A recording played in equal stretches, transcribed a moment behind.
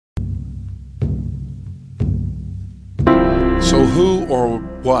So who or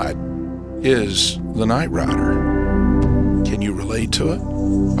what is the NightRider? Can you relate to it?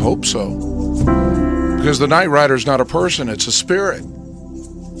 I hope so. Because the NightRider is not a person, it's a spirit.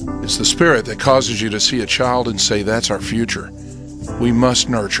 It's the spirit that causes you to see a child and say, that's our future. We must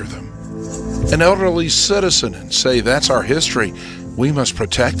nurture them. An elderly citizen and say, that's our history. We must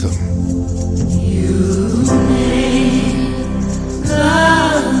protect them.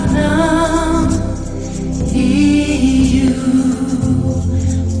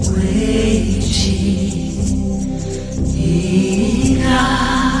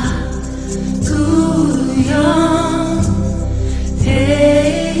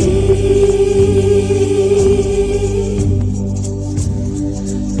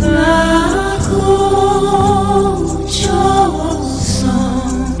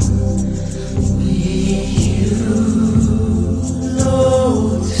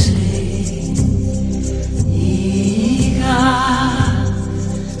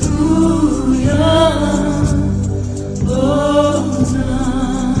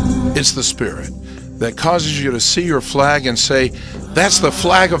 It's the spirit that causes you to see your flag and say, that's the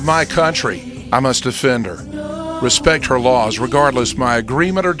flag of my country. I must defend her, respect her laws, regardless my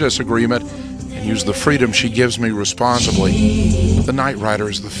agreement or disagreement, and use the freedom she gives me responsibly. The NightRider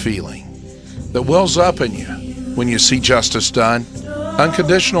is the feeling that wells up in you when you see justice done,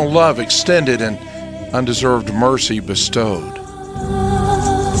 unconditional love extended, and undeserved mercy bestowed.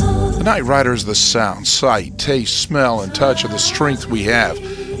 The NightRider is the sound, sight, taste, smell, and touch of the strength we have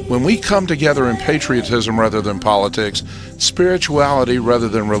when we come together in patriotism rather than politics, spirituality rather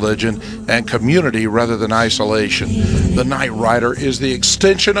than religion, and community rather than isolation. The NightRider is the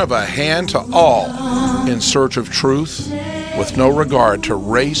extension of a hand to all in search of truth with no regard to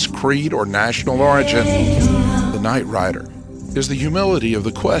race, creed, or national origin. The NightRider is the humility of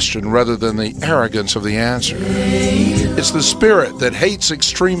the question rather than the arrogance of the answer. It's the spirit that hates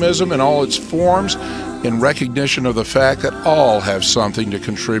extremism in all its forms in recognition of the fact that all have something to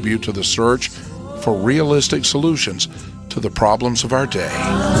contribute to the search for realistic solutions to the problems of our day.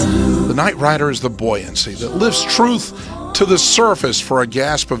 The NightRider is the buoyancy that lifts truth to the surface for a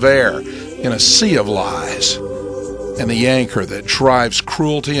gasp of air in a sea of lies, and the anchor that drives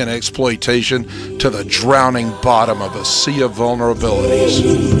cruelty and exploitation to the drowning bottom of a sea of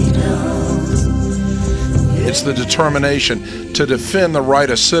vulnerabilities. It's the determination to defend the right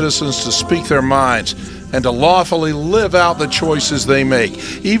of citizens to speak their minds and to lawfully live out the choices they make,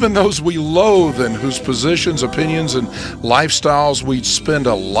 even those we loathe and whose positions, opinions, and lifestyles we'd spend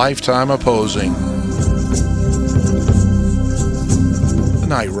a lifetime opposing. The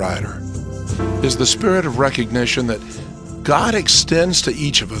NightRider is the spirit of recognition that God extends to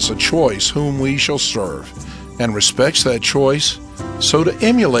each of us a choice whom we shall serve, and respects that choice, so to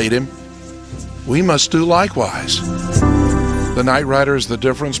emulate Him, we must do likewise. The NightRider is the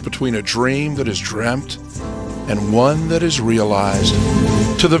difference between a dream that is dreamt and one that is realized.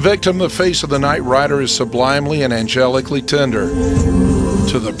 To the victim, the face of the NightRider is sublimely and angelically tender.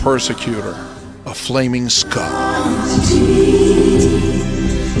 To the persecutor, a flaming skull.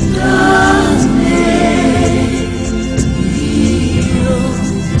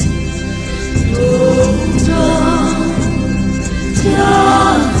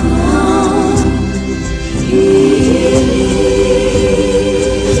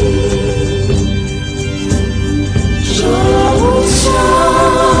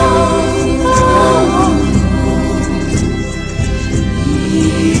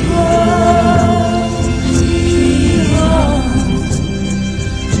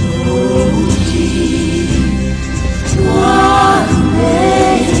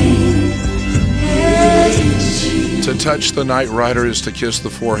 To touch the NightRider is to kiss the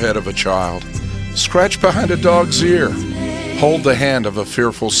forehead of a child, scratch behind a dog's ear, hold the hand of a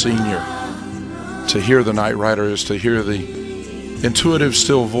fearful senior. To hear the NightRider is to hear the intuitive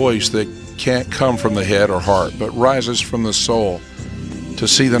still voice that can't come from the head or heart, but rises from the soul. To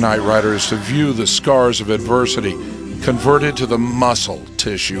see the NightRider is to view the scars of adversity converted to the muscle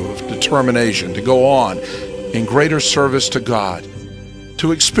tissue of determination to go on in greater service to God.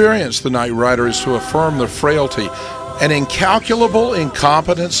 To experience the NightRider is to affirm the frailty and incalculable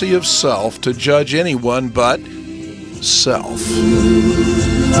incompetency of self to judge anyone but self.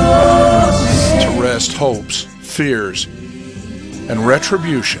 To rest hopes, fears, and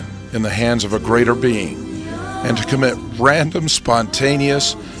retribution in the hands of a greater being, and to commit random,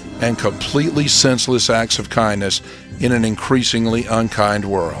 spontaneous, and completely senseless acts of kindness in an increasingly unkind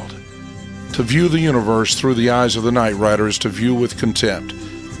world. To view the universe through the eyes of the NightRider is to view with contempt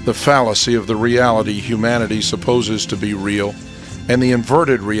the fallacy of the reality humanity supposes to be real, and the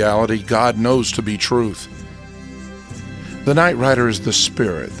inverted reality God knows to be truth. The Night Rider is the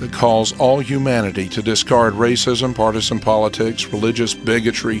spirit that calls all humanity to discard racism, partisan politics, religious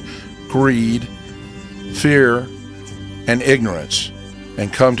bigotry, greed, fear, and ignorance,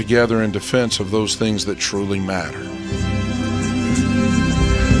 and come together in defense of those things that truly matter.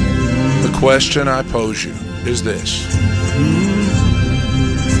 The question I pose you is this: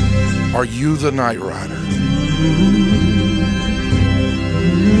 are you the Night Rider?